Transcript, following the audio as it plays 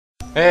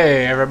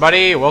Hey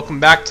everybody, welcome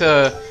back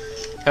to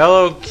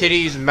Hello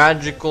Kitty's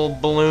Magical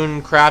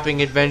Balloon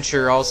Crapping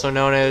Adventure, also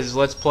known as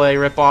Let's Play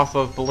Ripoff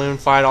of Balloon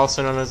Fight,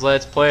 also known as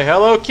Let's Play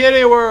Hello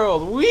Kitty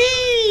World!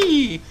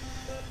 Whee!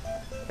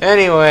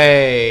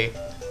 Anyway,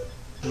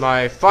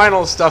 my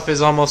final stuff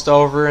is almost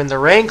over and the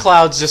rain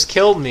clouds just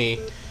killed me.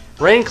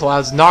 Rain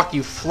clouds knock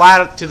you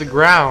flat to the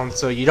ground,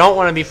 so you don't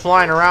want to be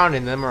flying around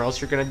in them or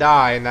else you're gonna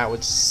die, and that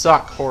would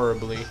suck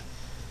horribly.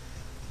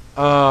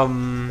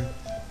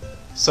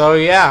 So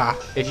yeah,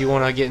 if you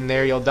want to get in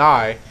there, you'll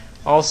die.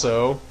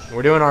 Also,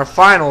 we're doing our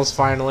finals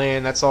finally,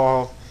 and that's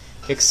all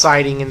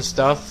exciting and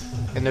stuff.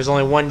 And there's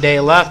only one day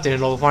left, and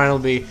it'll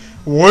finally be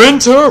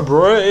winter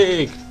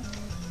break.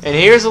 And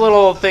here's a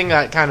little thing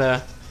that kind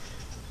of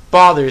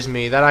bothers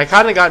me, that I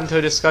kind of got into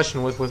a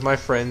discussion with my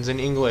friends in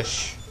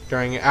English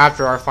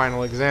after our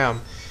final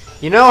exam.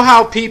 You know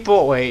how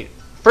people... Wait,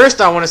 first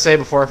I want to say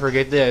before I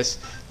forget this,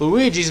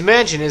 Luigi's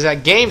Mansion is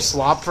at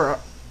GameStop for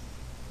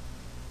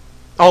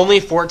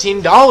only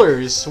 $14.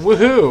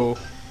 Woohoo!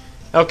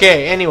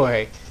 Okay,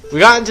 anyway, we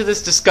got into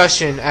this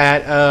discussion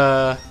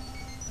at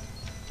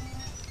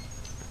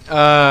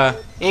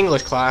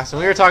English class,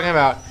 and we were talking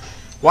about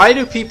why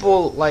do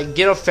people like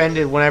get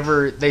offended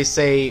whenever they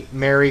say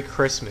Merry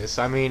Christmas?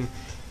 I mean,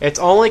 it's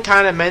only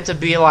kind of meant to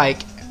be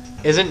like,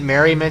 isn't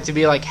Merry meant to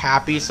be like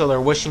happy, so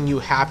they're wishing you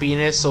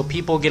happiness, so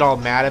people get all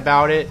mad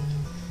about it?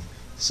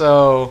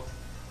 So,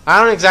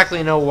 I don't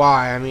exactly know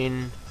why. I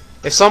mean,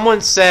 if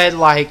someone said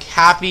like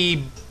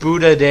Happy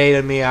Buddha Day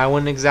to me, I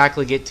wouldn't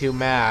exactly get too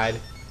mad.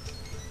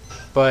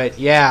 But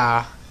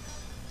yeah,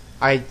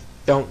 I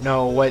don't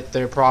know what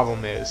their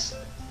problem is.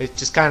 It's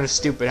just kind of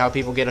stupid how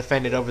people get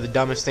offended over the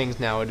dumbest things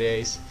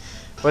nowadays.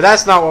 But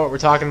that's not what we're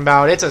talking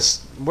about.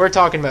 We're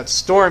talking about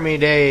stormy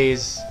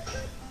days.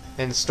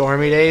 And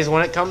stormy days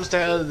when it comes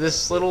to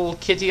this little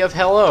kitty of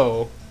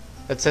hello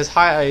that says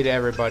hi to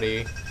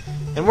everybody.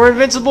 And we're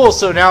invincible,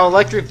 so now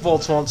electric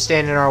volts won't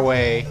stand in our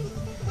way.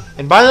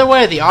 And by the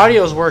way, the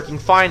audio is working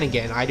fine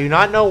again. I do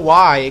not know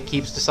why it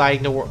keeps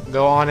deciding to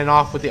go on and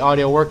off with the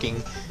audio working,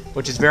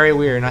 which is very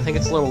weird. And I think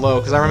it's a little low,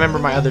 because I remember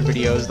my other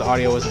videos, the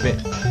audio was a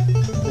bit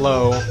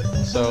low.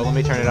 So let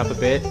me turn it up a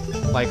bit,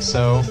 like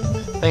so. I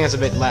think that's a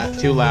bit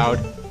too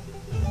loud.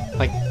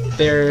 Like,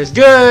 there's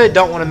good.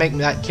 Don't want to make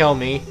that kill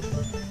me.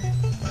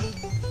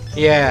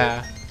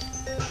 Yeah.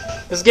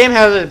 This game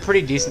has a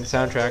pretty decent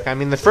soundtrack. I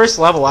mean, the first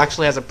level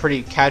actually has a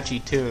pretty catchy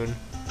tune,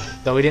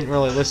 though we didn't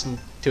really listen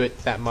to it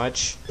that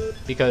much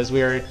because we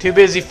were too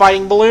busy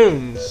fighting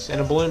balloons in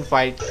a balloon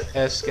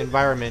fight-esque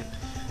environment.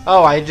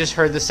 Oh, I just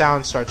heard the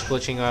sound starts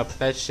glitching up.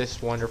 That's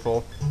just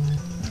wonderful.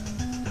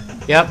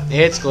 Yep,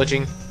 it's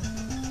glitching.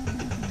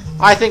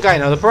 I think I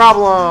know the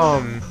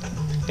problem.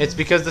 It's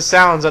because the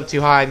sound's up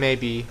too high,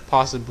 maybe,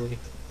 possibly.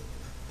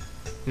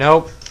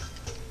 Nope.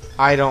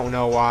 I don't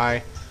know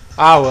why.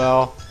 Ah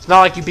well. It's not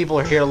like you people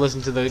are here to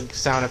listen to the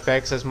sound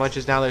effects as much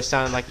as now they're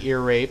sounding like ear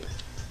rape.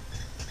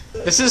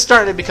 This is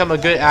starting to become a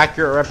good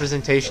accurate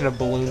representation of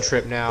Balloon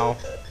Trip now.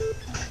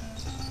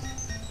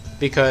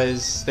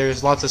 Because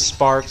there's lots of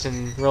sparks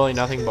and really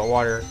nothing but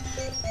water.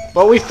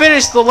 But we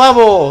finished the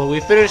level!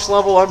 We finished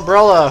level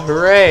Umbrella!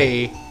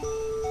 Hooray!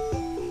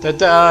 Da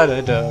da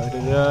da da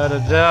da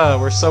da da.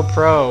 We're so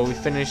pro. We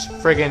finished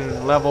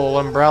friggin' level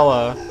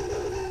Umbrella.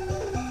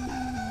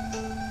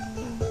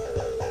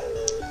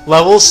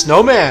 Level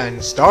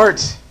Snowman,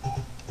 start!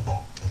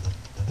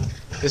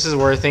 This is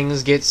where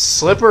things get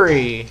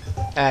slippery,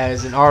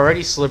 as an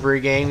already slippery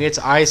game gets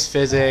ice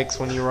physics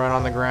when you run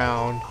on the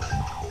ground.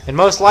 And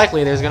most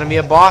likely there's going to be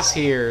a boss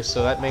here,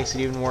 so that makes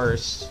it even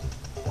worse.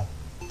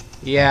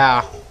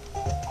 Yeah.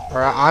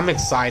 Or I'm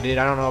excited,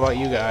 I don't know about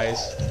you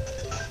guys.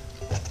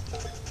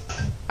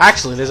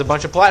 Actually, there's a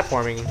bunch of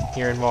platforming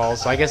here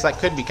involved, so I guess that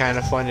could be kind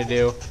of fun to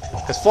do.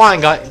 Because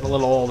flying got a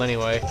little old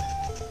anyway.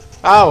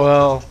 Oh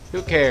well,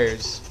 who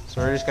cares?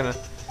 So we're just gonna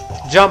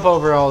jump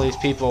over all these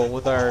people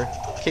with our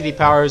kitty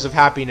powers of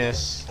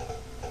happiness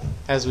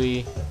as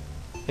we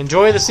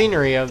enjoy the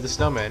scenery of the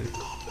snowman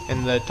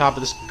and the top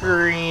of the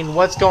screen.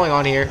 What's going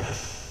on here?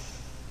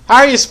 How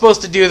are you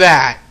supposed to do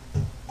that?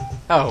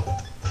 Oh.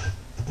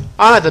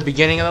 I'm at the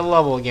beginning of the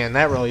level again.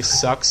 That really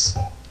sucks.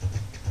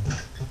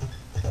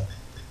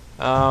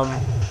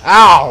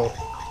 Ow!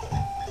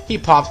 He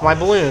popped my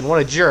balloon. What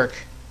a jerk.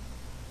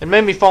 It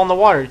made me fall in the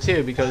water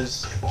too,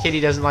 because Kitty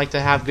doesn't like to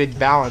have good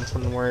balance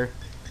when we're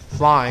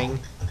flying,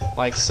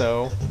 like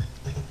so.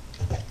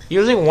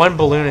 Using one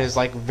balloon is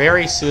like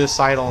very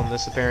suicidal in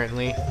this,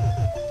 apparently.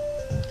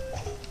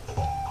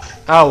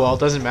 Oh well, it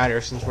doesn't matter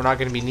since we're not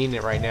going to be needing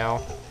it right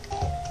now.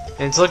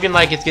 And it's looking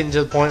like it's getting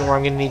to the point where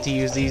I'm going to need to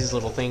use these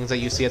little things that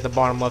you see at the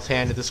bottom left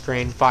hand of the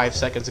screen 5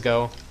 seconds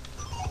ago.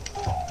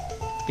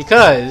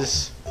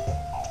 Because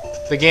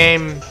the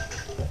game...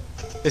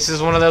 This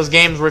is one of those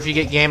games where if you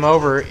get game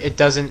over, it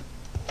doesn't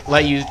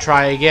let you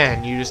try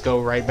again. You just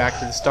go right back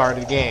to the start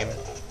of the game,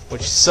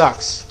 which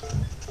sucks.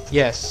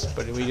 Yes,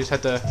 but we just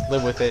have to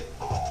live with it.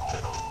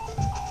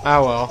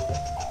 Ah well.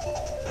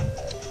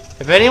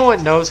 If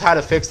anyone knows how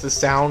to fix the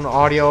sound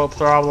audio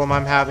problem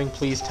I'm having,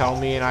 please tell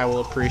me and I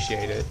will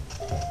appreciate it.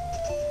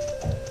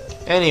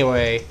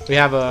 Anyway, we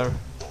have a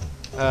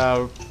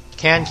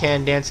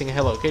Can dancing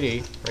Hello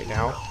Kitty right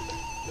now.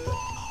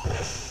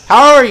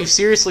 How are you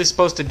seriously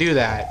supposed to do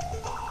that?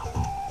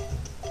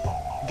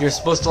 You're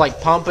supposed to like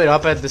pump it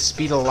up at the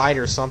speed of light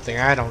or something,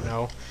 I don't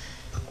know.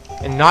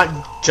 And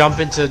not jump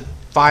into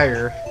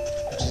fire,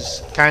 which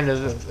is kind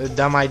of a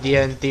dumb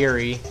idea in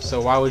theory,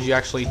 so why would you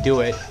actually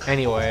do it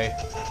anyway?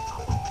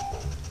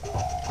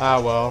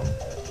 Ah well.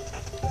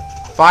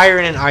 Fire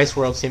in an ice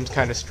world seems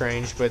kind of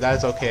strange, but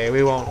that's okay,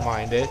 we won't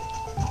mind it.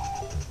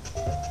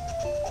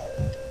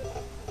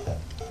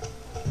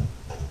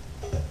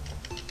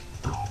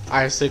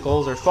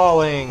 Icicles are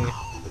falling.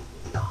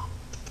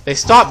 They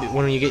stop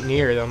when you get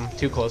near them,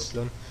 too close to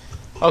them.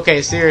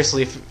 Okay,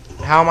 seriously,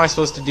 how am I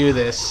supposed to do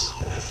this?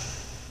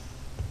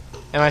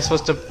 Am I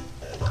supposed to...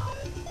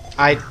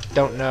 I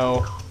don't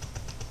know.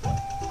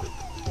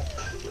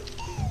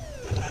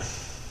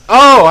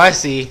 Oh, I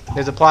see.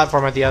 There's a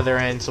platform at the other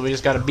end, so we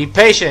just gotta be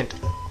patient.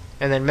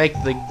 And then make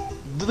the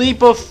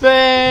leap of faith.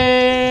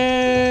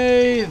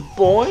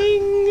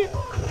 Boing!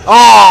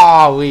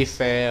 Oh, we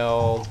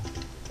failed.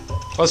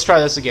 Let's try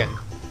this again.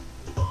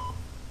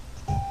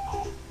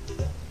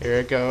 Here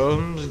it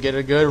goes. Get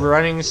a good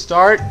running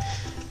start.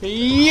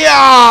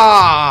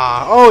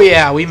 Yeah! Oh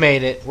yeah, we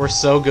made it. We're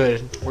so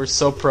good. We're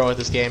so pro at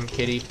this game,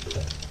 kitty.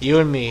 You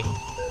and me.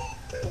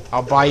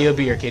 I'll buy you a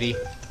beer, kitty.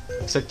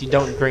 Except you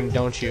don't drink,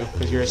 don't you?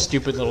 Because you're a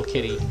stupid little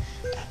kitty.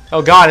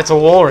 Oh god, it's a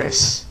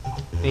walrus.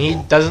 And he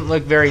doesn't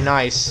look very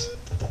nice.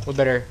 We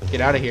better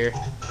get out of here.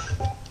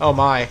 Oh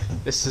my.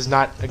 This is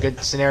not a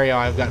good scenario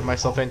I've gotten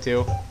myself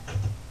into.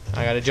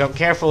 I gotta jump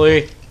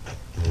carefully.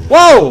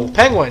 Whoa!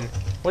 Penguin!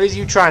 What is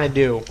you trying to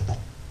do?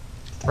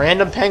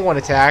 Random penguin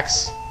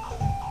attacks.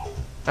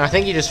 And I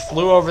think he just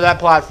flew over that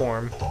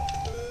platform.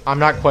 I'm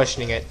not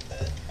questioning it.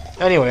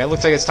 Anyway, it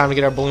looks like it's time to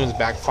get our balloons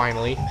back,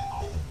 finally.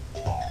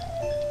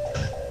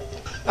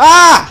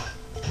 Ah!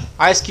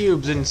 Ice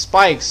cubes and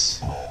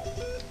spikes.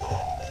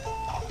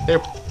 They're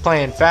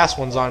playing fast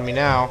ones on me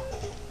now.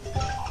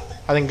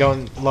 I think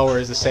going lower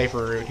is the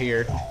safer route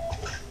here.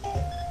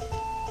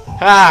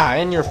 Ah,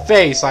 in your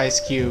face,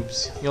 ice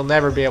cubes. You'll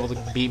never be able to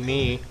beat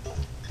me.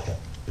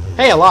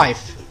 Hey, a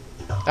life.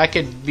 That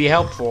could be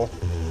helpful.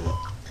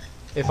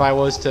 If I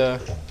was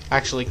to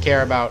actually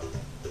care about...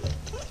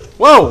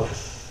 Whoa!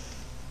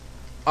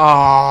 Oh,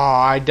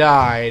 I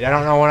died. I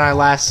don't know when I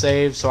last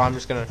saved, so I'm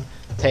just gonna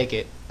take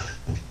it.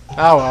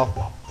 Oh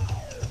well.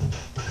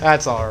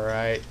 That's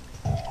alright.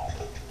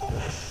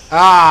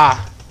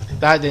 Ah!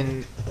 That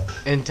didn't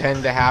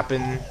intend to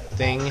happen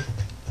thing.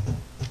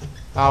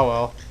 Oh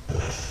well.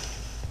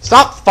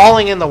 Stop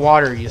falling in the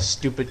water, you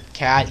stupid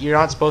cat. You're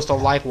not supposed to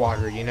like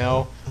water, you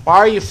know? Why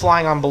are you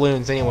flying on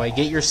balloons anyway?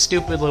 Get your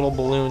stupid little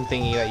balloon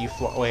thingy that you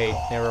wait,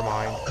 never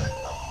mind.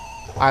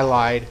 I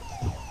lied.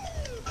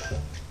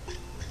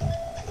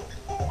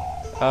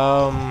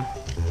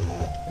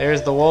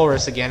 There's the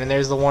walrus again, and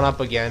there's the one up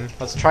again.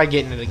 Let's try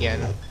getting it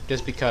again,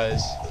 just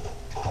because.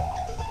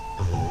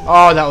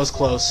 Oh, that was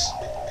close.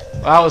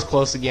 That was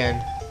close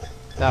again.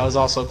 That was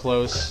also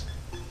close.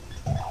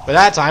 But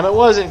that time it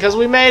wasn't, because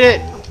we made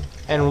it!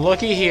 And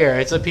looky here,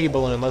 it's a pea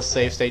balloon. Let's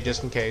save state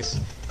just in case.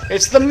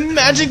 It's the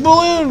magic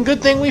balloon!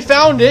 Good thing we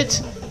found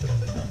it!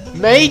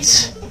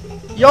 Mate!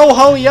 Yo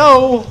ho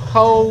yo!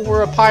 Ho,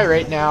 we're a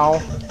pirate now.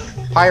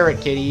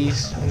 Pirate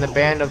kitties. In the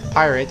band of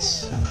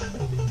pirates.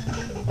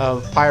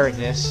 Of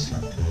pirateness.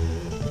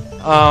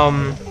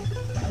 I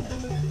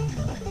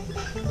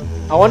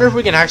wonder if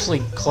we can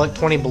actually collect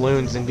 20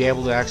 balloons and be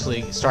able to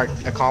actually start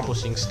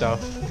accomplishing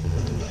stuff.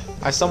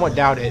 I somewhat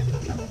doubt it.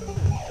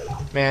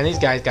 Man, these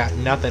guys got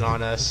nothing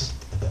on us.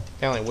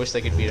 I only wish they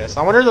could beat us.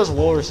 I wonder if those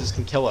walruses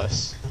can kill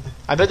us.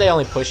 I bet they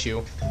only push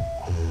you.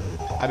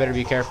 I better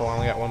be careful. I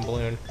only got one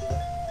balloon.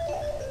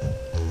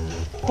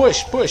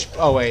 Push, push.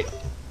 Oh, wait.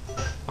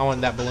 I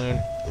want that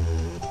balloon.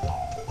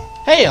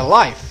 Hey, a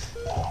life.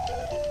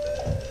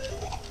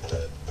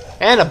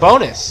 And a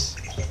bonus.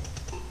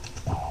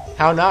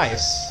 How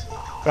nice.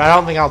 But I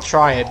don't think I'll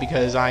try it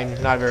because I'm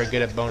not very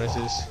good at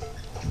bonuses.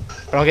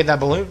 But I'll get that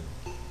balloon.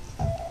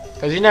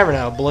 Because you never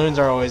know. Balloons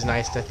are always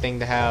nice thing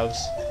to have.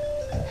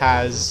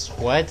 Has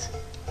what?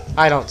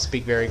 I don't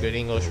speak very good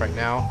English right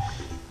now.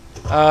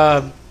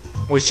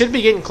 We should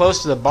be getting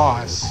close to the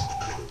boss.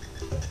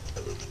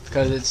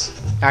 Because it's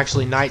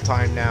actually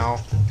nighttime now.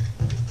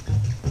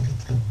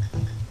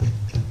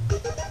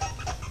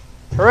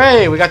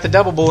 Hooray! We got the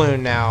double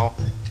balloon now.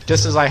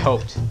 Just as I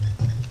hoped.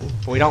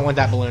 But we don't want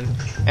that balloon.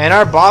 And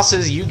our boss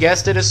is, you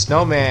guessed it, a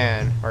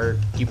snowman. Or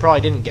you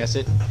probably didn't guess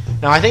it.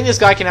 Now I think this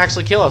guy can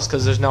actually kill us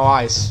because there's no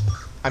ice.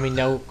 I mean,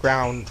 no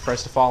ground for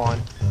us to fall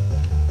on.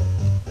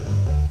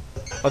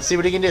 Let's see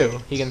what he can do.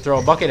 He can throw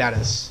a bucket at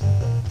us.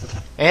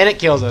 And it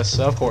kills us,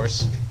 of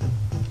course.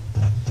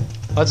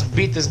 Let's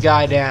beat this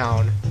guy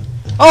down.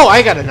 Oh,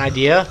 I got an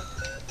idea.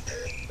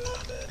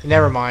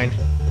 Never mind.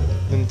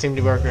 Didn't seem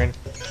to work in.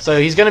 So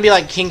he's gonna be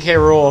like King K.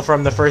 Rool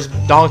from the first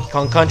Donkey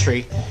Kong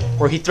Country,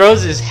 where he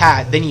throws his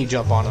hat, then you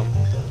jump on him.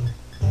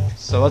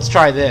 So let's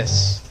try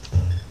this.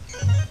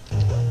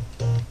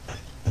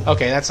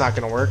 Okay, that's not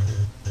gonna work.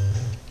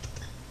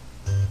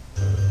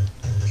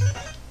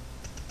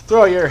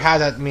 Throw your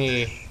hat at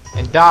me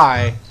and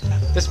die.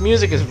 This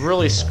music is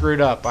really screwed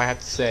up, I have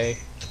to say.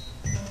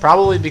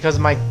 Probably because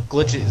of my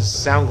glitches,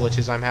 sound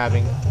glitches I'm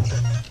having.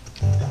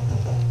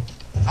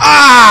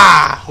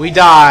 Ah! We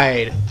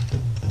died.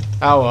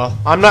 Oh well.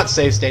 I'm not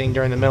save stating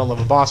during the middle of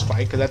a boss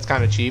fight, because that's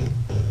kind of cheap.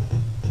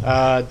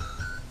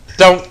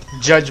 Don't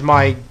judge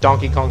my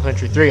Donkey Kong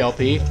Country 3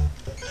 LP.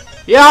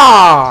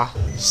 Yeah!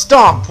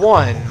 Stomp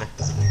 1!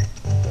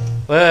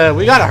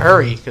 We gotta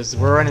hurry, because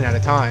we're running out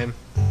of time.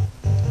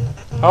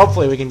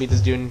 Hopefully we can beat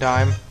this dude in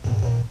time.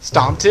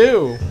 Stomp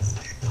 2!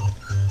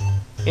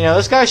 You know,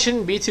 this guy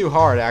shouldn't be too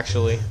hard,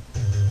 actually.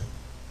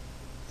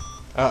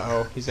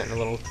 Uh-oh, he's getting a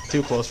little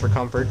too close for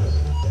comfort.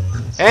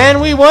 And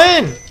we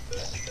win!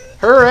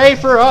 Hooray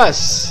for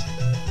us!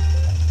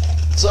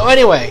 So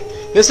anyway,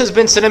 this has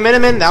been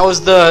Cinnamon. That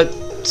was the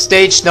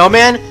stage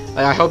Snowman.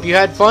 I hope you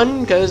had fun,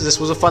 because this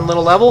was a fun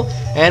little level.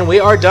 And we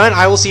are done.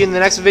 I will see you in the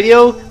next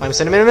video. I'm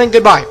Cinnamon.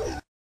 Goodbye.